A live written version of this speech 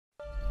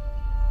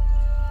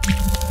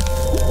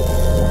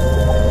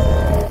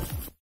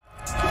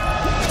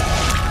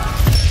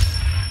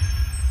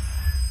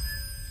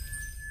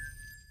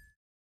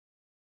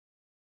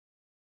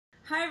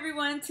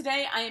everyone.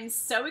 Today I am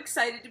so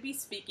excited to be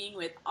speaking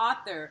with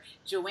author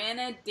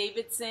Joanna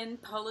Davidson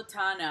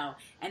Politano,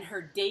 and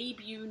her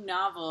debut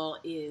novel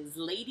is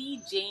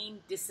Lady Jayne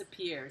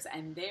Disappears,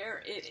 and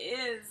there it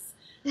is.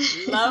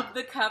 Love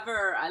the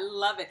cover. I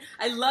love it.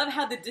 I love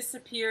how the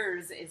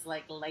disappears is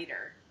like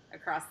lighter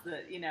across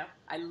the,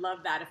 I love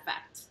that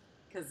effect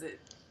because it.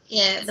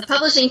 Yeah, the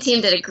publishing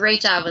team did a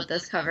great job with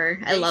this cover.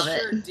 I love it.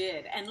 They sure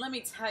did. And let me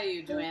tell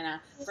you,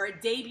 Joanna, for a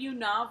debut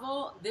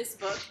novel, this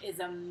book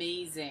is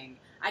amazing.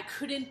 I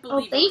couldn't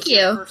believe it was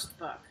your first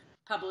book,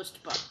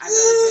 published book. I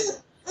really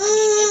couldn't. I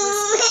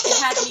mean,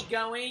 it had me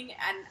going,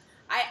 and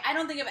I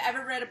don't think I've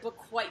ever read a book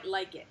quite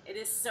like it. It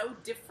is so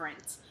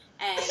different.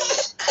 And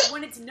I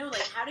wanted to know,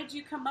 how did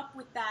you come up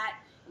with that?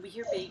 We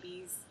hear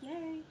babies. Yay.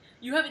 Do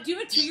you have a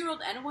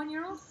 2-year-old and a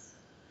 1-year-old?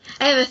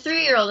 I have a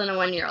 3-year-old and a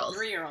 1-year-old.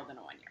 3-year-old and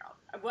a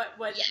 1-year-old.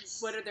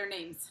 What are their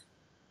names?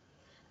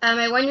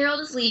 My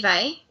 1-year-old is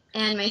Levi,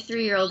 and my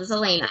 3-year-old is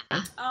Elena.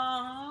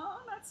 Oh,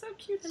 that's so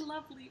cute. I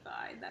love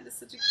Levi. That is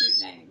such a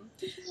cute name.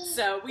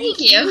 So we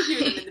Thank you.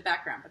 hear them in the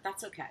background, but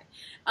that's okay.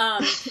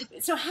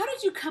 So how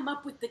did you come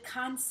up with the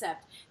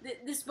concept?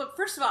 This book,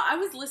 first of all, I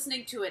was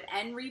listening to it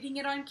and reading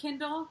it on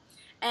Kindle.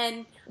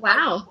 And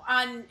wow.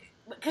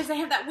 Because they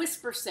have that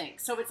whisper sync,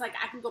 so it's like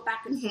I can go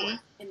back and forth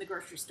in the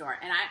grocery store.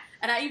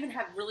 And I even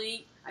have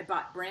I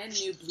bought brand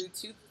new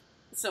Bluetooth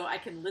so I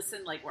can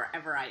listen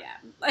wherever I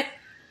am.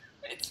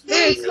 It's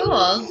very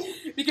cool.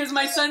 Because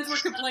my sons were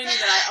complaining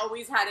that I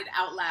always had it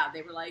out loud.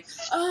 They were like,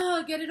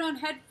 "Oh, get it on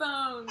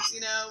headphones.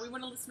 We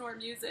want to listen to our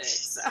music."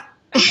 So.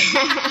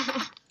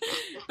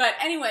 But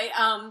anyway,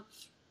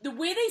 the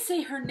way they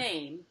say her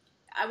name,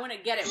 I want to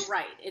get it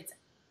right. It's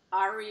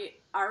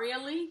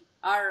Ariely.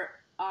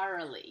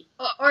 Orally.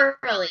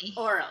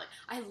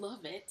 I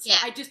love it. Yeah.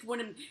 I just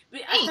want to.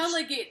 I felt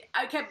like it.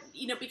 I kept,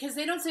 because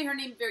they don't say her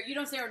name you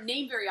don't say her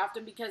name very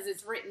often because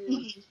it's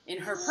written in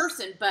her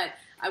person. But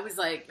I was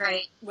like,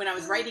 right. When I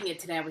was writing it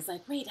today, I was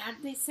like, wait, how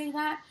did they say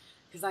that?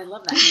 Because I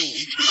love that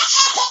name.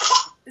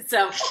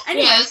 So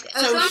anyway, yeah, I was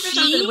going for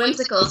something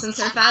whimsical since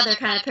her father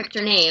kind of picked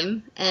her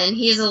name, and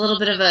he's a little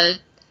bit of a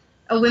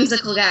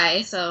whimsical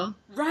guy, so.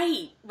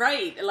 Right.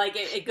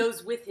 It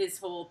goes with his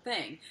whole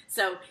thing.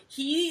 So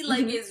he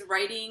is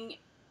writing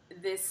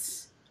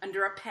this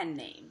under a pen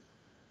name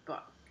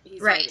book.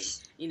 He's writing,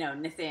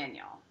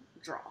 Nathaniel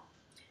Draw.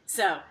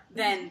 So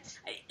then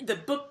the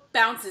book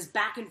bounces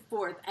back and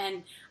forth,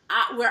 and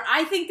where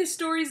I think the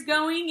story's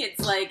going, it's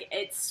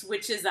it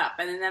switches up,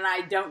 and then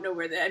I don't know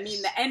where the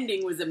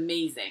ending was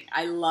amazing.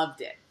 I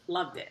loved it.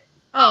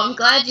 Oh, I'm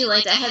glad you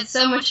liked it. I had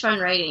so much fun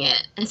writing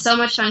it, and so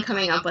much fun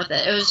coming up with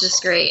it. It was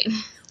just great.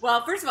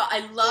 Well, first of all,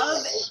 I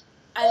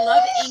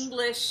love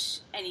English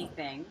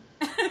anything.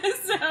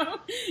 So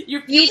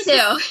me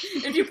too.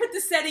 If you put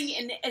the setting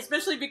in,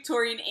 especially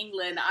Victorian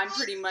England, I'm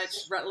pretty much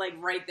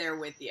right there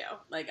with you.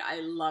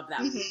 I love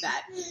that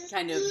that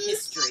kind of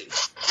history.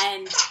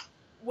 And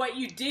what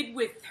you did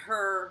with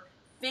her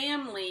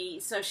family,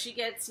 so she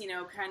gets,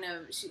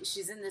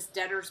 she's in this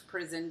debtor's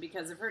prison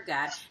because of her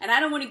dad, and I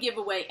don't want to give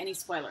away any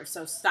spoilers,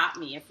 so stop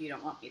me if you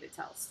don't want me to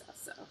tell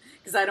stuff,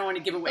 because I don't want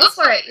to give away Go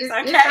spoilers. for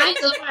it. You're fine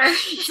so far.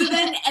 So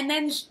then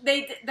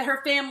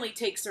her family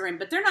takes her in,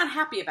 but they're not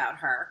happy about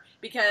her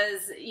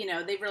because,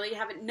 they really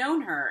haven't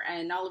known her,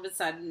 and all of a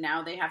sudden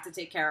now they have to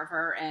take care of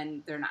her,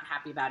 and they're not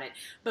happy about it.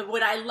 But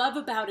what I love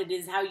about it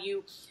is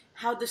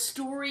how the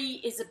story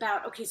is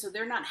about, okay, so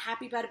they're not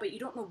happy about it, but you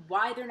don't know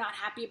why they're not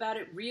happy about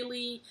it,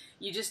 really.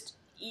 You just,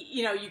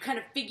 you kind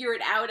of figure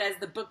it out as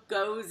the book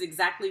goes,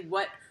 exactly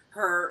what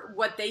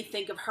they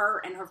think of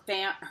her and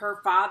her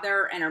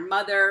father and her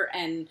mother,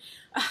 and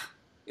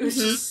it was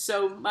just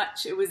so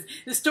much.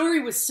 The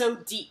story was so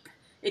deep.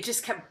 It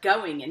just kept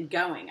going and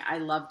going. I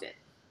loved it.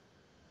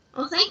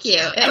 Well, thank you.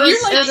 It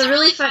was a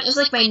really fun, it was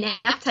like my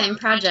nap time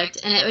project,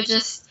 and it would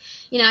just,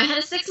 I had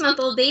a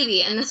 6-month-old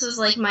baby, and this was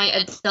like my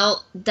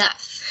adult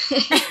depth,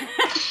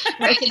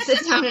 where I could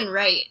sit down and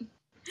write.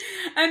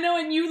 I know,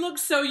 and you look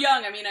so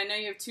young. I know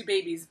you have 2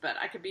 babies, but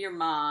I could be your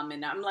mom,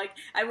 and I'm like,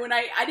 I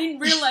didn't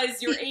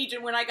realize your age,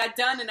 and when I got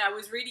done and I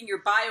was reading your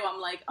bio, I'm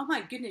like, oh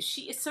my goodness,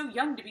 she is so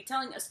young to be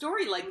telling a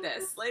story like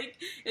this.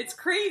 It's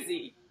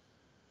crazy.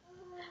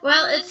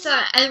 Well,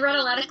 I read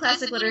a lot of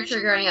classic literature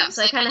growing up,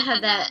 so I kind of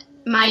had that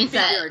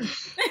mindset.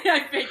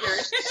 I figured.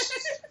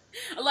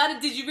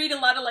 Did you read a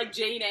lot of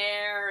Jane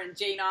Eyre and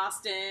Jane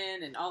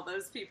Austen and all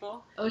those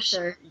people? Oh,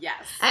 sure.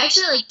 Yes. I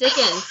actually like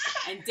Dickens.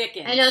 And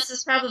Dickens. I know this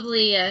is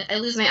probably, I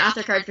lose my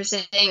author card for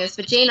saying this,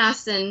 but Jane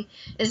Austen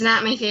is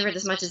not my favorite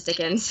as much as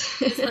Dickens.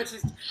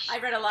 I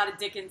read a lot of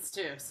Dickens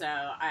too, so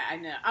I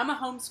know. I'm a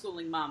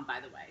homeschooling mom,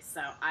 by the way,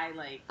 so I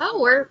like... Oh,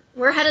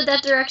 we're headed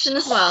that direction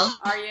as well.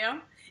 Are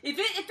you? If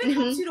it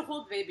helps you to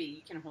hold the baby,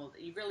 you can hold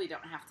it. You really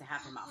don't have to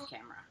have him off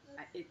camera.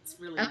 It's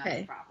really not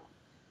a problem.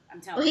 I'm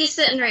telling you. Well, he's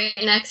sitting right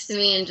next to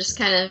me and just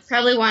kind of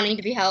probably wanting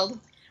to be held.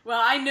 Well,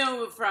 I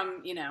know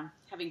from,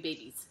 having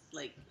babies,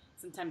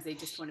 sometimes they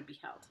just want to be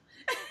held.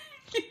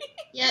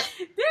 Yep.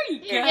 There you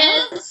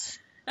go.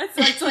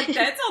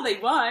 That's all they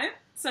want,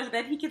 so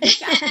that he can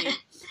look at me.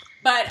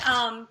 But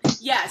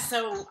yeah,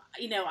 so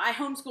I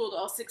homeschooled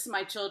all 6 of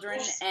my children,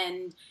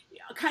 and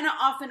kind of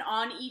off and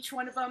on each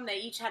one of them. They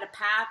each had a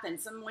path, and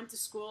some went to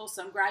school,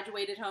 some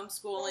graduated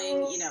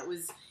homeschooling.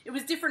 It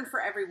was different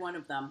for every one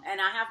of them. And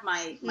I have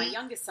my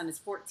youngest son is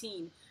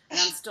 14, and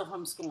I'm still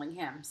homeschooling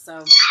him.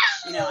 So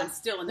I'm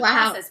still in the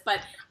process.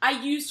 But I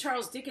use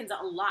Charles Dickens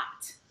a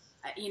lot.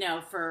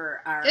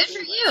 For our Good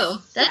for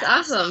you. That's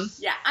awesome.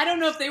 Yeah, I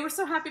don't know if they were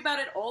so happy about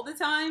it all the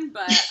time,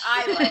 but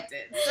I liked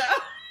it. So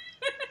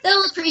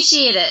they'll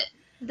appreciate it.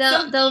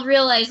 They'll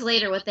realize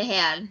later what they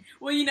had.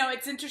 Well,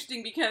 it's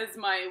interesting because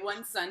my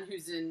one son,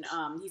 who's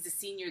he's a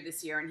senior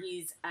this year, and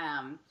he's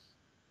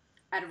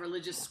at a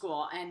religious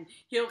school, and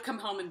he'll come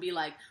home and be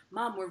like,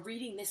 "Mom, we're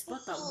reading this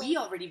book, but we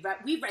read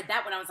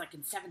that when I was like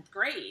in 7th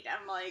grade."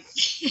 I'm like,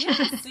 "Yeah,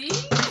 see."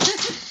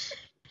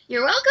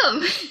 You're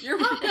welcome. You're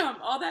welcome.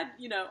 All that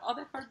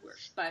hard work.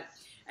 But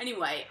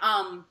anyway,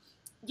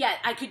 yeah,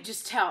 I could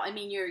just tell. I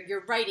mean,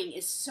 your writing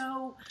is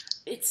so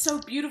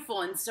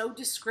beautiful and so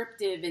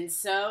descriptive, and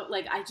so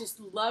I just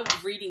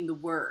loved reading the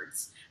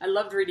words. I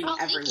loved reading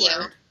every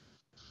word.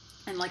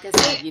 And like I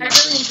said, I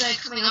really enjoy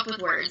coming up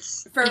with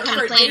words. For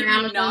kind of playing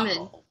around with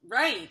them.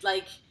 Right.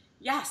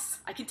 Yes,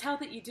 I can tell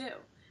that you do.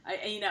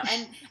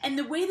 And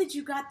the way that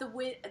you got the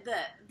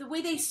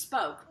way they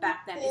spoke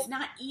back then is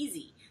not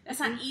easy. That's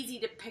not easy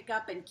to pick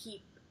up and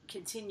keep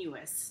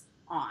continuous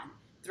on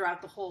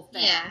throughout the whole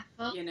thing. Yeah.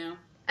 Well,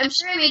 I'm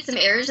sure I made some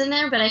errors in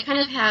there, but I kind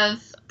of have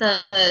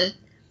the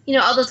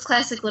all those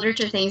classic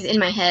literature things in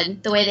my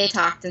head, the way they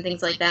talked and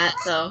things like that.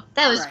 So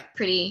that was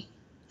pretty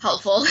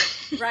helpful.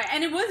 Right.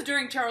 And it was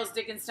during Charles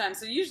Dickens' time,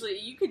 so usually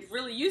you could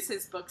really use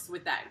his books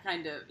with that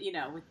kind of,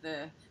 with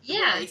the way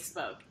they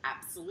spoke.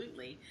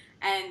 Absolutely.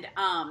 And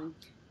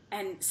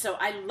so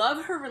I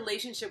love her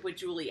relationship with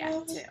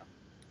Juliet too.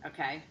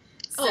 Okay.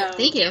 So,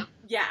 thank you.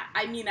 Yeah,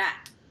 I mean,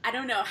 I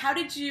don't know. How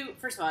did you?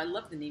 First of all, I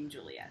love the name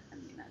Juliet. I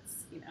mean,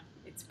 that's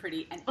it's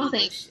pretty and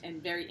English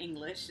and very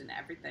English and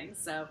everything.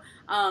 So,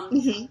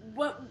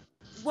 what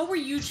were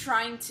you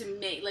trying to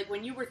make? Like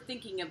when you were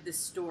thinking of this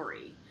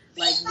story,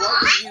 what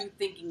were you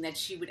thinking that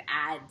she would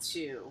add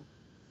to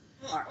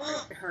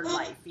her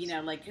life?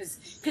 Because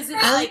it's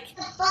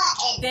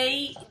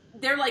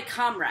they're like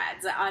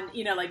comrades on.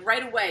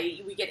 Right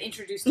away we get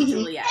introduced to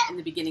Juliet in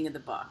the beginning of the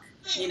book.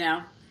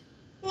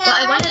 Well,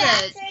 I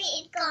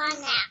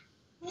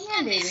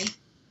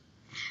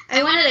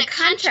wanted a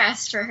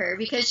contrast for her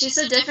because she's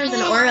so different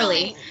than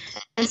Orly.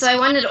 And so I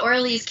wanted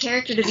Orly's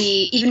character to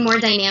be even more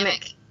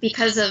dynamic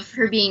because of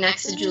her being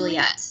next to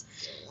Juliet.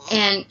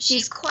 And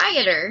she's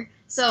quieter,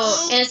 so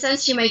in a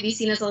sense she might be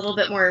seen as a little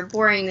bit more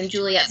boring than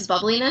Juliet's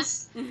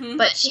bubbliness.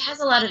 But she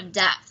has a lot of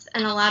depth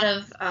and a lot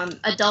of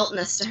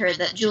adultness to her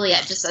that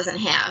Juliet just doesn't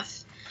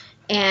have.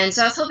 And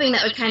so I was hoping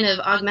that would kind of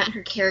augment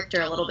her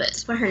character a little bit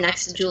to put her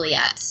next to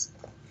Juliet.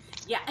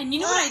 Yeah, and you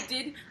know what I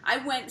did? I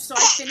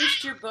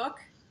finished your book,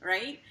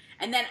 right?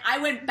 And then I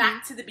went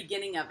back to the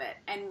beginning of it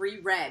and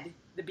reread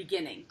the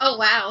beginning. Oh,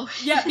 wow.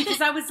 Yeah, because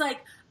I was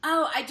like,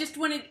 I just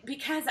wanted,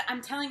 because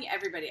I'm telling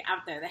everybody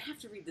out there, they have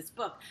to read this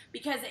book,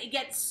 because it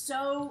gets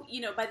so,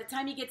 by the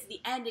time you get to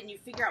the end and you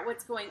figure out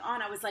what's going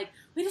on, I was like,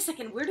 wait a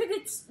second, where did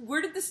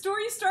the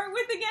story start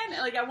with again?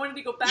 I wanted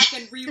to go back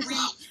and reread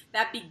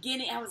that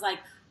beginning. I was like,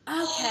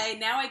 okay,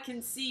 now I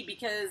can see,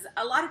 because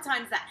a lot of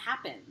times that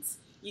happens.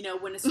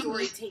 When a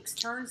story takes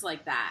turns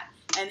like that.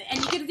 And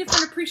you get a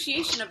different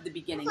appreciation of the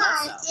beginning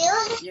also. So,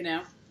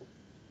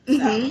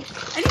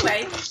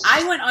 anyway,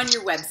 I went on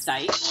your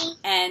website,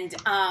 and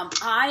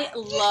I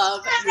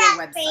love your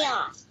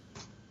website.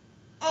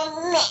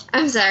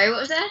 I'm sorry, what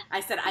was that?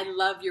 I said I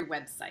love your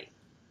website.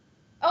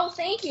 Oh,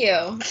 thank you.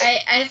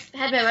 I've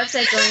had my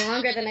website going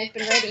longer than I've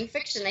been writing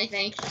fiction, I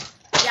think.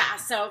 Yeah,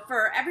 so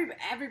for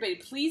everybody,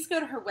 please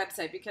go to her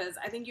website, because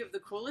I think you have the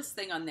coolest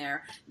thing on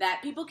there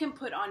that people can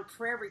put on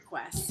prayer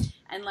requests,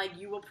 and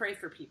you will pray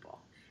for people.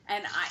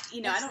 And I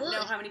don't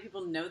know how many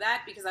people know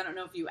that, because I don't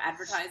know if you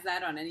advertise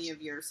that on any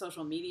of your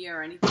social media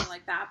or anything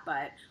like that,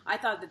 but I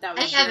thought that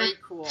was very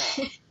cool.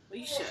 Well,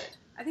 you should.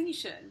 I think you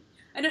should.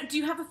 Do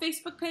you have a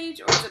Facebook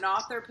page, or is it an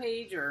author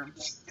page, or?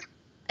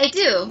 I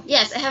do.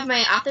 Yes, I have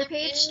my author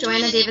page,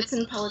 Joanna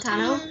Davidson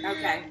Politano.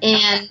 Okay.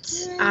 And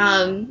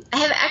I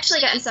have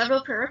actually gotten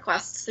several prayer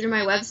requests through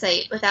my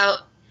website without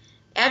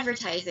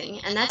advertising,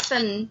 and that's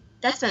been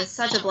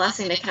such a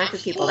blessing to connect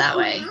with people that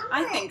way.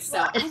 I think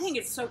so. I think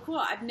it's so cool.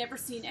 I've never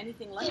seen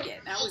anything like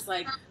it. And I was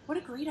like, what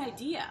a great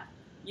idea,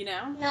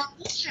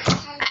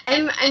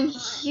 I'm a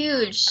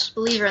huge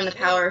believer in the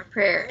power of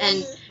prayer,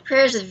 and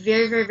prayer is a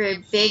very, very,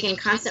 very big and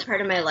constant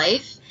part of my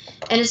life,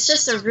 and it's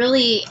just a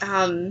really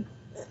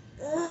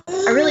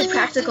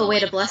practical way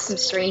to bless some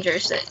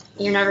strangers that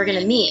you're never going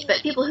to meet,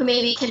 but people who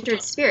may be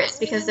kindred spirits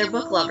because they're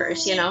book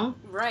lovers,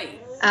 Right.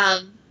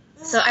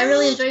 So I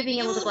really enjoy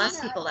being able to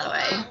bless people that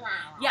way.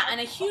 Yeah, and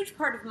a huge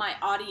part of my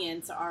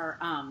audience are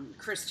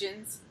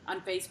Christians on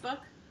Facebook.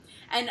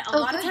 And a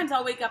lot of times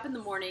I'll wake up in the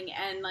morning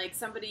and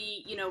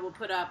somebody, will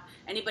put up,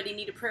 anybody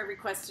need a prayer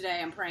request today?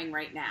 I'm praying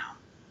right now.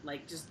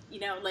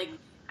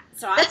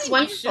 So I That's think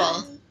wonderful. You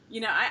should. You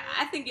know,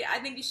 I think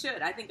you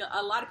should. I think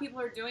a lot of people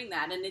are doing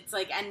that, and it's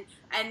like,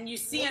 and you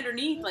see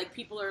underneath, like,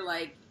 people are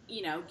like,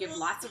 you know, give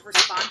lots of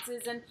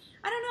responses, and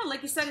I don't know,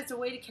 like you said, it's a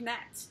way to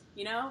connect.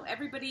 You know,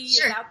 everybody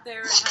Sure. is out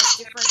there and has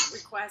different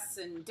requests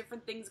and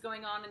different things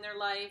going on in their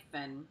life,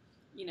 and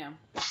you know,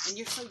 and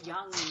you're so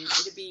young, and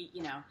it'd be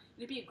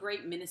a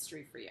great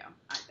ministry for you,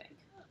 I think.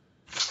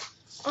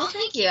 Well,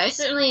 thank you. I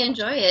certainly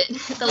enjoy it,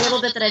 the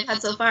little bit that I've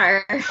had so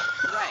far. Right,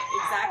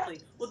 exactly.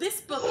 Well, this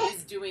book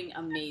is doing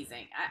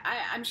amazing.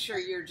 I'm sure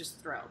you're just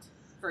thrilled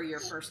for your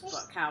first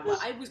book. How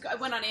I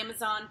went on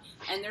Amazon,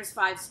 and there's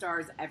 5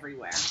 stars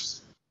everywhere.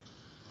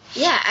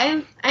 Yeah,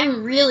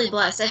 I'm really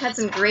blessed. I've had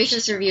some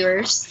gracious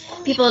reviewers.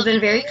 People have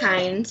been very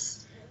kind,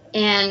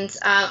 and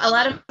a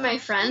lot of my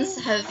friends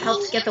have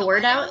helped get the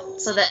word out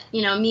so that,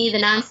 you know, me, the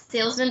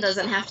non-salesman,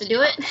 doesn't have to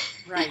do it.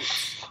 Right.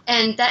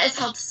 And that has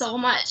helped so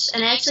much.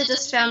 And I actually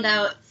just found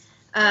out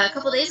a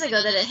couple days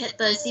ago that it hit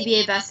the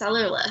CBA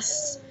bestseller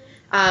list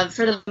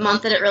for the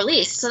month that it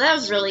released. So that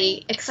was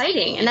really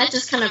exciting. And that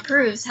just kind of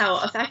proves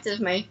how effective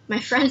my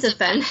friends have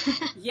been.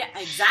 Yeah,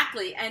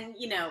 exactly. And,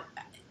 you know,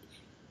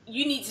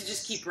 you need to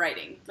just keep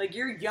writing. Like,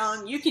 you're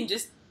young. You can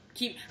just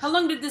keep... How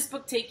long did this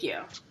book take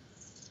you?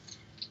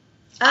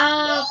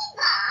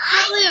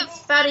 Probably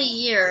about a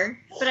year.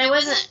 But I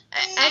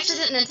actually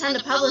didn't intend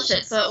to publish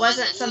it, so it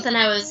wasn't something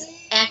I was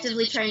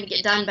actively trying to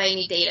get done by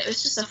any date. It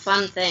was just a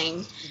fun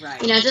thing. Right.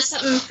 You know, just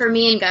something for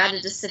me and God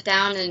to just sit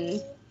down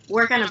and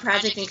work on a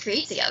project and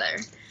create together.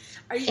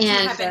 Do you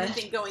have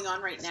anything going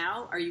on right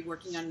now? Are you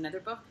working on another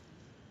book?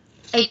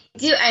 I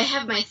do. I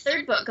have my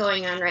 3rd book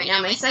going on right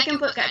now. My 2nd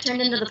book got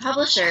turned into the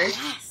publisher,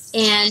 yes.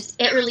 And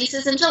it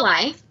releases in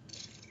July.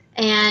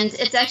 And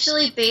it's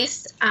actually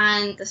based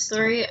on the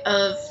story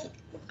of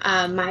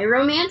my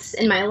romance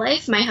in my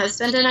life, my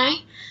husband and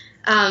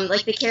I.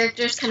 Like, the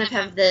characters kind of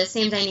have the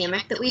same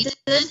dynamic that we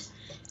did.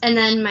 And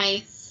then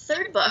my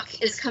 3rd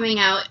book is coming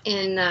out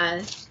in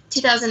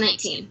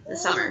 2019,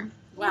 this summer.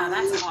 Wow,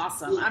 that's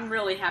awesome. I'm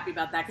really happy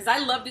about that, because I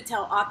love to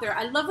tell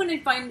I love when I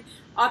find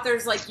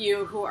authors like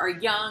you who are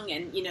young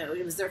and, you know,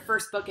 it was their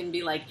first book, and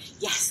be like,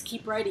 yes,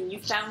 keep writing. You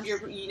found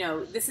your, you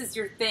know, this is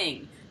your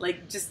thing.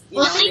 Like, just, you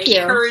know, and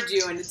encourage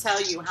you and to tell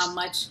you how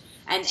much,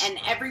 and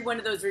every one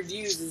of those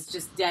reviews is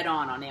just dead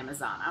on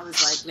Amazon. I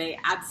was like, they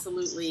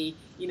absolutely,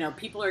 you know,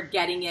 people are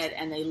getting it,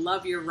 and they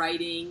love your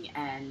writing,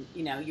 and,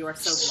 you know, you are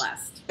so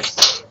blessed.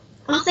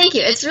 Well, thank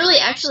you. It's really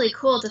actually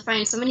cool to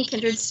find so many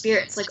kindred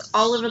spirits, like,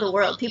 all over the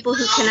world. People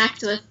who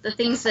connect with the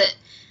things that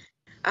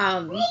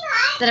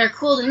are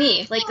cool to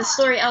me, like the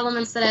story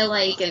elements that I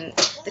like, and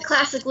the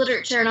classic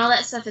literature and all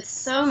that stuff. It's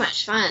so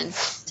much fun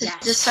to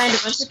just find a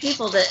bunch of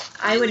people that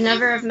I would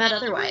never have met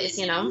otherwise,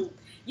 you know?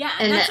 Yeah,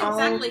 and that's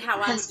exactly how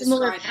I would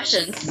similar describe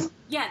passions. This.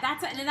 Yeah,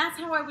 that's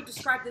how I would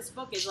describe this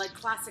book, is like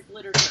classic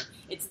literature.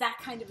 It's that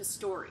kind of a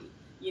story.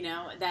 You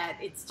know, that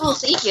it's just... Oh,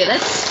 thank you.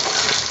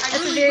 That's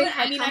a very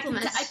high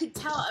compliment. I could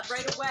tell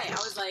right away. I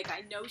was like,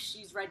 I know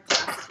she's read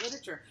classic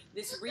literature.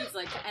 This reads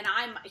like... And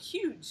I'm a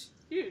huge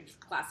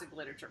classic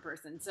literature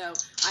person. So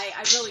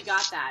I really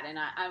got that. And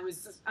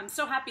I'm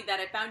so happy that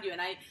I found you. And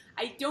I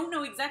don't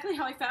know exactly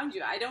how I found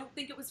you. I don't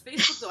think it was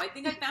Facebook, though. I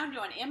think I found you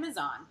on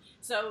Amazon.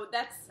 So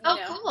that's, you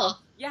know... cool.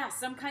 Yeah,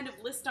 some kind of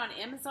list on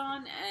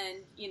Amazon. And,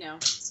 you know,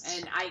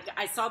 and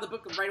I saw the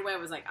book right away. I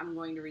was like, I'm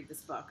going to read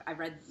this book. I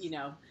read, you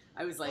know...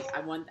 I was like,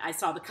 I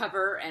saw the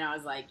cover, and I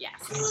was like, yes,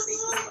 I'm going to read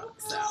this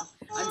book. So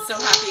I'm so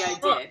happy I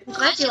did. I'm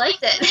glad you liked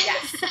it.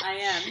 Yes, I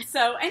am.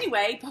 So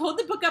anyway, hold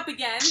the book up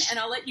again, and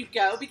I'll let you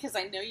go, because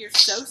I know you're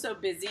so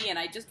busy, and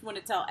I just want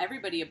to tell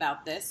everybody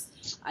about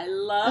this. I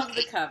love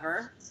the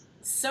cover.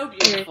 So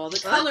beautiful. The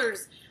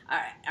colors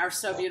are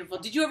so beautiful.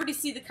 Did you already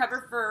see the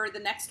cover for the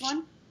next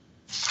one?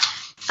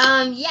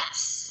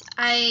 Yes.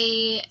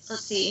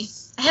 Let's see.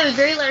 I have a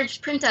very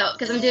large printout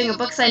because I'm doing a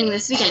book signing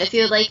this weekend. If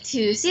you would like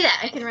to see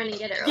that, I can run and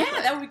get it real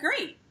quick. That would be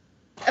great.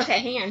 Okay,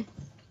 hang on.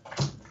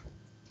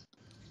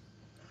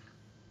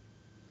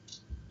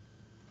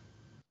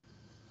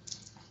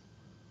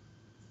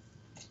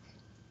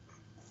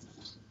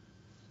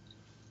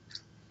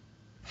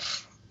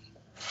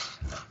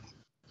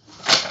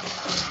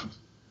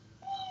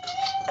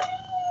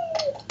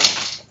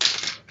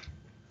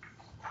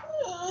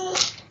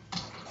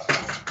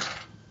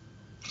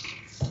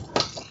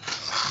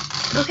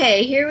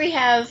 Okay, here we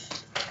have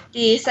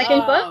the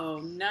second book. Oh,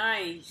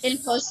 nice. In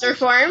poster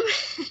form.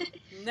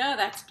 No,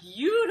 that's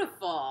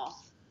beautiful.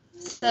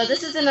 So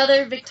this is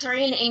another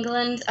Victorian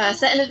England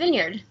set in a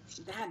vineyard.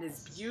 That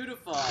is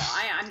beautiful.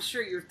 I'm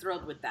sure you're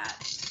thrilled with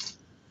that.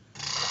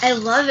 I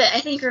love it. I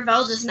think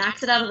Gravel just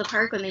knocks it out of the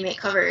park when they make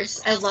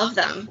covers. I love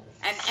them.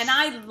 And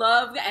I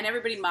love, and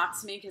everybody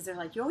mocks me because they're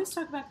like, you always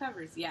talk about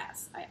covers.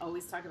 Yes, I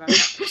always talk about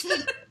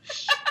covers.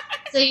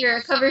 So you're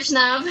a cover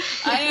snob?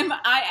 I am,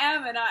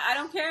 and I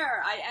don't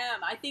care. I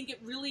am. I think it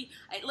really,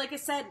 like I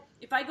said,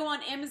 if I go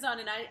on Amazon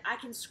and I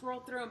can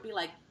scroll through and be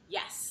like,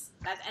 yes.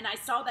 And I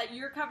saw that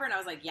your cover and I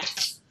was like,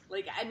 yes.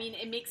 Like, I mean,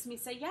 it makes me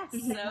say yes.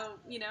 Mm-hmm. So,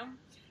 you know,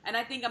 and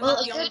I think I'm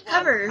not the only one.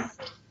 Cover.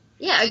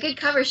 Yeah, a good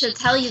cover should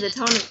tell you the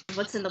tone of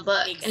what's in the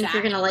book, and if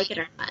you're going to like it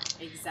or not.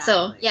 Exactly.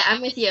 So, yeah, I'm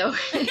with you.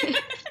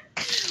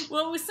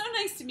 Well, it was so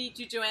nice to meet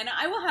you, Joanna.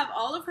 I will have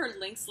all of her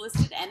links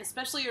listed, and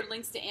especially her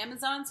links to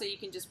Amazon, so you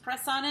can just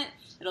press on it.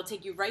 It'll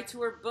take you right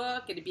to her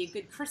book. It'd be a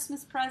good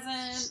Christmas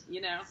present, you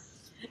know.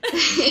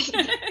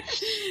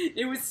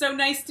 It was so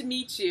nice to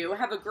meet you.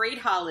 Have a great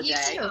holiday.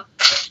 You too.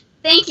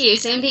 Thank you.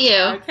 Same to you.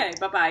 Okay,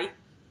 bye-bye.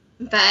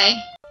 Bye.